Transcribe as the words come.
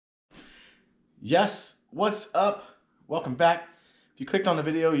Yes, what's up? Welcome back. If you clicked on the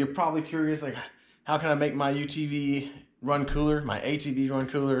video, you're probably curious, like, how can I make my UTV run cooler, my ATV run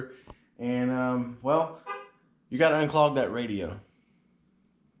cooler? And, well, you got to unclog that radio.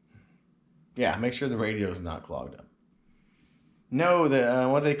 Yeah, make sure the radio is not clogged up. No,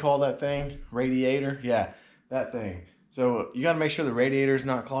 what do they call that thing? Radiator? Yeah, that thing. So you got to make sure the radiator is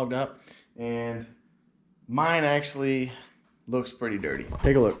not clogged up. And mine actually looks pretty dirty.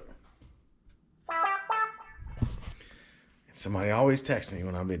 Take a look. Somebody always texts me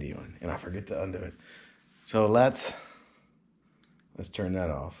when I'm videoing, and I forget to undo it. So let's turn that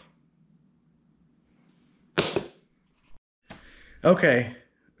off. Okay,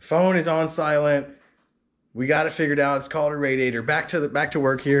 phone is on silent. We got it figured out. It's called a radiator. Back to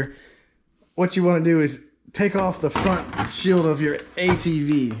work here. What you want to do is take off the front shield of your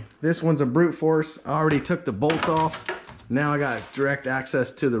ATV. This one's a brute force. I already took the bolts off. Now I got direct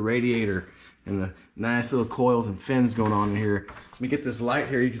access to the radiator and the nice little coils and fins going on in here. Let me get this light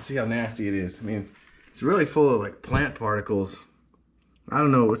here. You can see how nasty it is. I mean, it's really full of like plant particles. I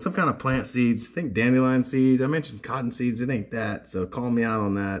don't know, it's some kind of plant seeds. I think dandelion seeds. I mentioned cotton seeds. It ain't that, so call me out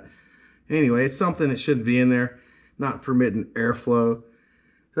on that. Anyway, it's something that shouldn't be in there, not permitting airflow.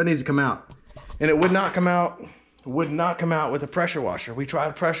 So it needs to come out. And it would not come out, with a pressure washer. We tried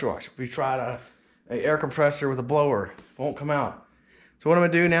a pressure washer. We tried a air compressor with a blower. Won't come out. So what I'm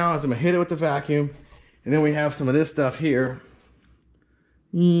gonna do now is I'm gonna hit it with the vacuum, and then we have some of this stuff here.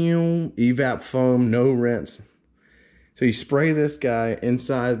 Evap foam, no rinse. So you spray this guy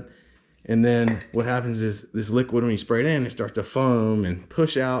inside, and then what happens is this liquid, when you spray it in, it starts to foam and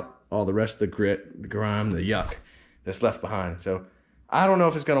push out all the rest of the grit, the grime, the yuck that's left behind. So I don't know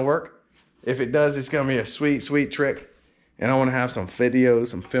if it's gonna work. If it does, it's gonna be a sweet, sweet trick. And I wanna have some videos,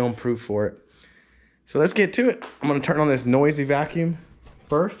 some film proof for it. So let's get to it. I'm gonna turn on this noisy vacuum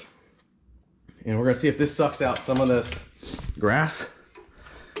first, and we're gonna see if this sucks out some of this grass.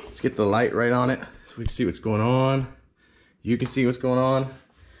 Let's get the light right on it so we can see what's going on. You can see what's going on.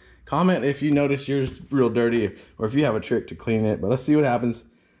 Comment if you notice yours real dirty, or if you have a trick to clean it. But let's see what happens.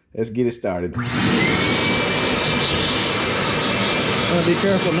 Let's get it started. Be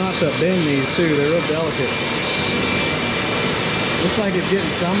careful not to bend these too. They're real delicate. Looks like it's getting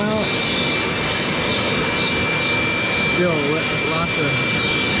some out. Still lots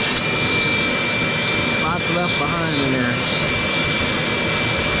left behind in there.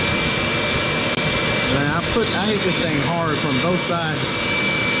 Man, I hit this thing hard from both sides.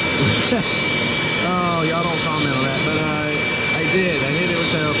 Oh, y'all don't comment on that, but I did. I hit it with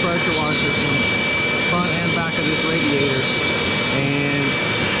a pressure washer from front and back of this radiator, and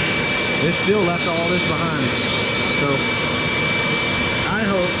it still left all this behind. So I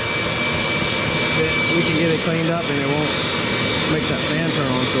hope that we can get it cleaned up and it won't make that fan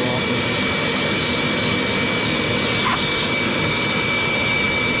turn on so often.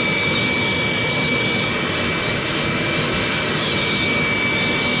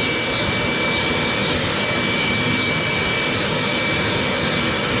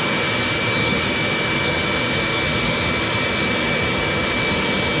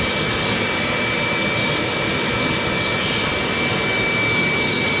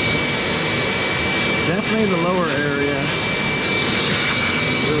 Definitely the lower area,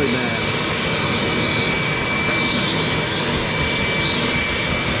 really bad.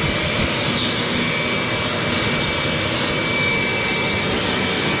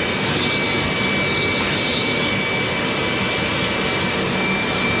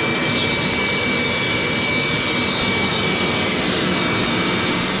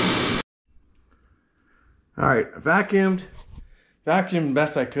 All right, I vacuumed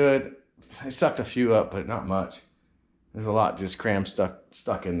best I could. I sucked a few up, but not much. There's a lot just crammed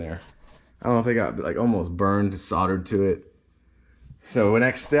stuck in there. I don't know if they got like almost burned, soldered to it. So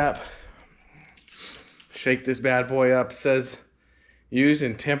next step, shake this bad boy up. It says use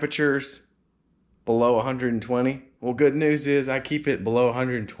in temperatures below 120. Well, good news is I keep it below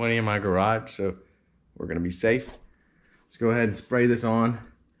 120 in my garage, so we're gonna be safe. Let's go ahead and spray this on.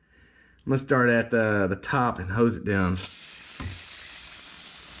 I'm gonna start at the top and hose it down.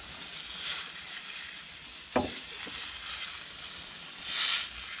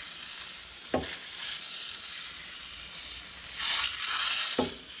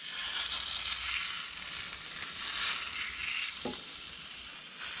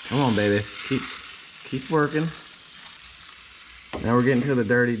 Come on, baby. Keep working. Now we're getting to the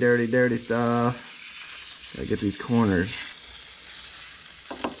dirty, dirty, dirty stuff. Gotta get these corners.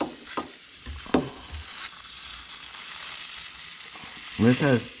 And this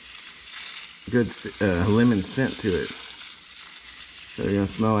has good lemon scent to it. So they're gonna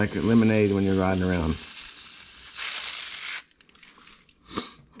smell like lemonade when you're riding around.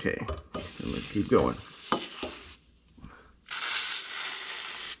 Okay, let's keep going.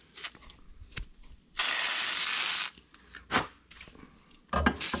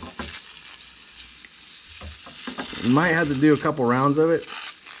 You might have to do a couple rounds of it.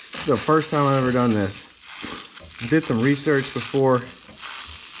 It's the first time I've ever done this. I did some research before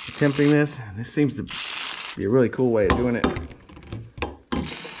attempting this. This seems to be a really cool way of doing it.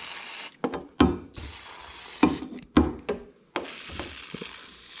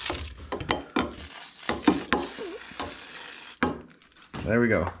 There we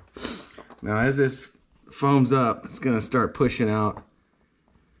go. Now as this foams up, it's gonna start pushing out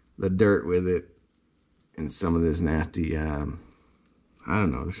the dirt with it and some of this nasty, I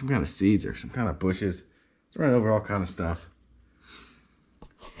don't know, there's some kind of seeds or some kind of bushes. It's running over all kind of stuff.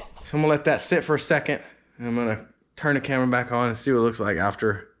 So I'm gonna let that sit for a second, and I'm gonna turn the camera back on and see what it looks like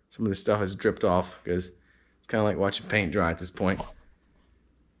after some of this stuff has dripped off, because it's kind of like watching paint dry at this point.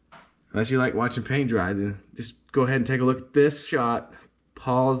 Unless you like watching paint dry, then just go ahead and take a look at this shot,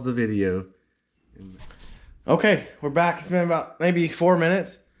 pause the video. Okay, we're back. It's been about maybe 4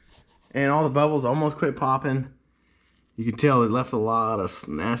 minutes, and all the bubbles almost quit popping. You can tell it left a lot of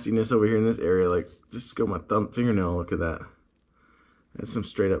nastiness over here in this area. Like, just go my fingernail, look at that. That's some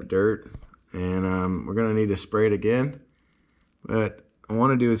straight up dirt. And we're gonna need to spray it again. What I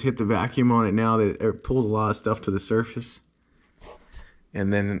wanna do is hit the vacuum on it now that it pulled a lot of stuff to the surface.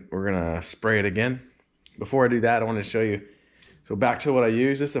 And then we're gonna spray it again. Before I do that, I wanna show you. So back to what I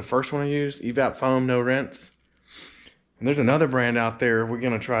used. This is the first one I used, Evap foam, no rinse. And there's another brand out there. We're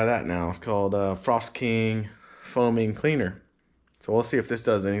gonna try that now. It's called Frost King Foaming Cleaner. So we'll see if this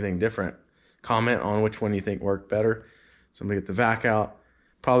does anything different. Comment on which one you think worked better. So I'm gonna get the vac out.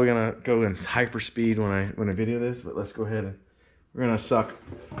 Probably gonna go in hyper speed when I video this, but let's go ahead and we're gonna suck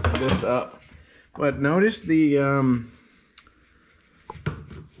this up. But notice the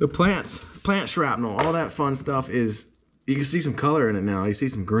plant shrapnel, all that fun stuff is, you can see some color in it now. You see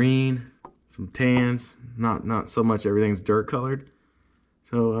some green, some tans, not so much everything's dirt colored.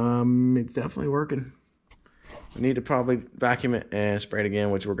 So it's definitely working. We need to probably vacuum it and spray it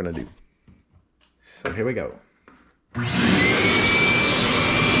again, which we're gonna do. So here we go. Be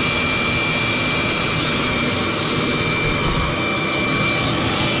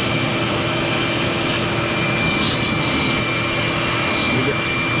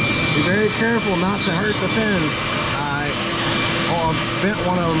very careful not to hurt the fins. I bent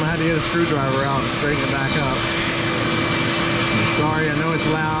one of them. I had to get a screwdriver out and straighten it back up. I'm sorry, I know it's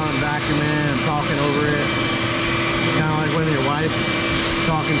loud and vacuuming and talking over it. It's kind of like when your wife is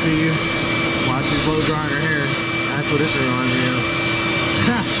talking to you while she's blow drying her hair. That's what this reminds me of.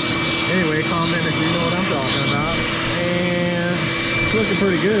 Anyway, comment if you know what I'm talking about. And it's looking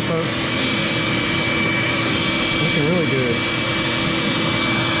pretty good, folks. Looking really good.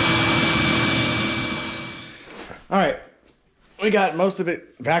 All right, we got most of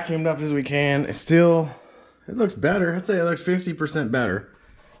it vacuumed up as we can. It looks better. I'd say it looks 50% better.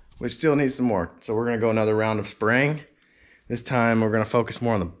 We still need some more. So we're gonna go another round of spraying. This time we're gonna focus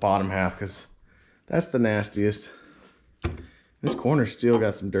more on the bottom half because that's the nastiest. This corner's still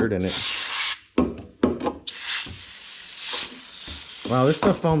got some dirt in it. Wow, this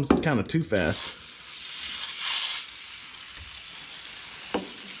stuff foams kind of too fast.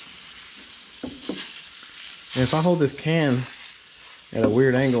 And if I hold this can at a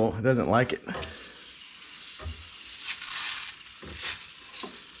weird angle, it doesn't like it.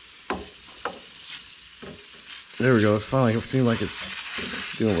 There we go. It's finally, it seems like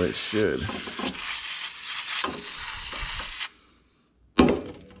it's doing what it should.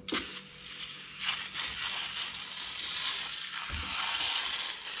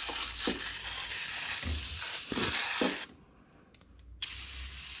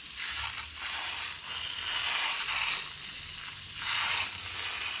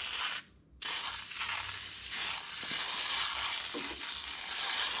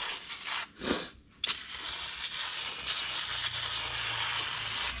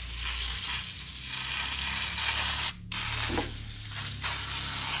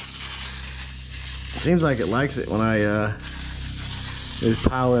 Seems like it likes it when I just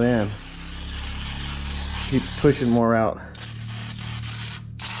pile it in. Keep pushing more out.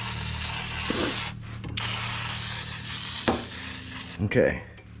 Okay.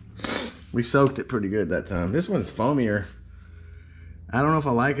 We soaked it pretty good that time. This one's foamier. I don't know if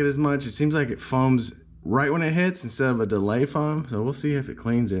I like it as much. It seems like it foams right when it hits instead of a delay foam. So we'll see if it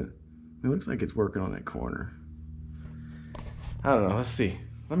cleans it. It looks like it's working on that corner. I don't know. Let's see.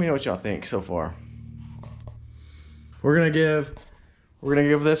 Let me know what y'all think so far. We're gonna give We're gonna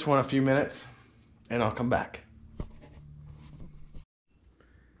give this one a few minutes and I'll come back.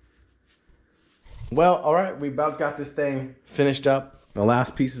 Well, all right, we about got this thing finished up. The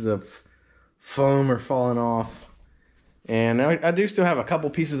last pieces of foam are falling off. And I do still have a couple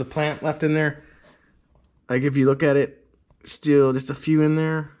pieces of plant left in there. Like if you look at it, still just a few in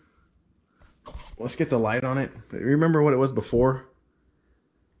there. Let's get the light on it. But remember what it was before?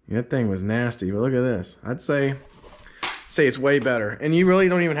 That thing was nasty, but look at this. I'd say it's way better. And you really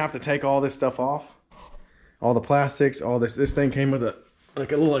don't even have to take all this stuff off. All the plastics, all this. This thing came with a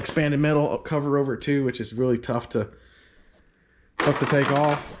little expanded metal cover over it too, which is really tough to take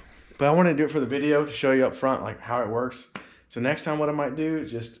off. But I want to do it for the video to show you up front like how it works. So next time what I might do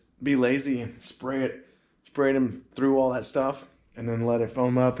is just be lazy and spray them through all that stuff and then let it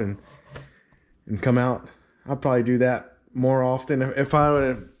foam up and come out. I'll probably do that more often. If I would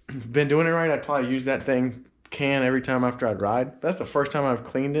have been doing it right, I'd probably use that can every time after I'd ride. That's the first time I've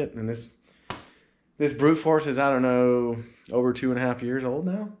cleaned it, and this brute force is, I don't know, over 2.5 years old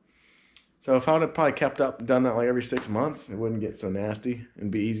now. So if I would have probably kept up and done that like every 6 months, it wouldn't get so nasty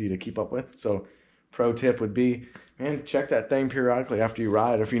and be easy to keep up with. So pro tip would be, man, check that thing periodically after you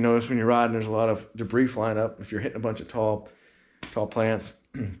ride. If you notice when you're riding there's a lot of debris flying up, if you're hitting a bunch of tall plants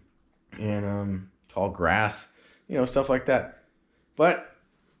and tall grass, you know, stuff like that. But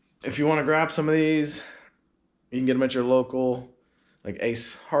if you want to grab some of these, you can get them at your local like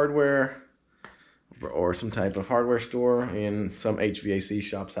Ace Hardware or some type of hardware store, and some HVAC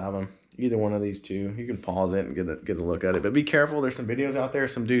shops have them. Either one of these two. You can pause it and get a look at it. But be careful. There's some videos out there.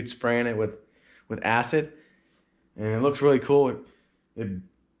 Some dude spraying it with acid, and it looks really cool. It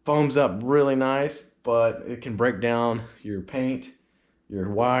foams up really nice, but it can break down your paint, your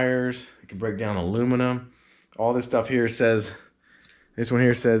wires. It can break down aluminum. All this stuff here says, this one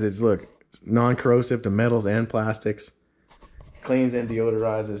here says it's non-corrosive to metals and plastics. Cleans and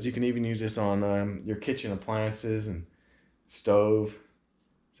deodorizes. You can even use this on your kitchen appliances and stove.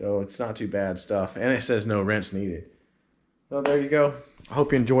 So it's not too bad stuff. And it says no rinse needed. So there you go. I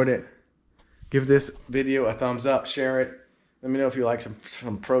hope you enjoyed it. Give this video a thumbs up. Share it. Let me know if you like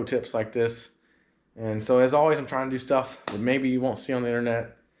some pro tips like this. And so as always, I'm trying to do stuff that maybe you won't see on the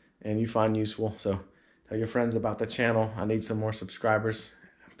internet and you find useful. So tell your friends about the channel. I need some more subscribers.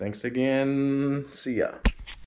 Thanks again. See ya.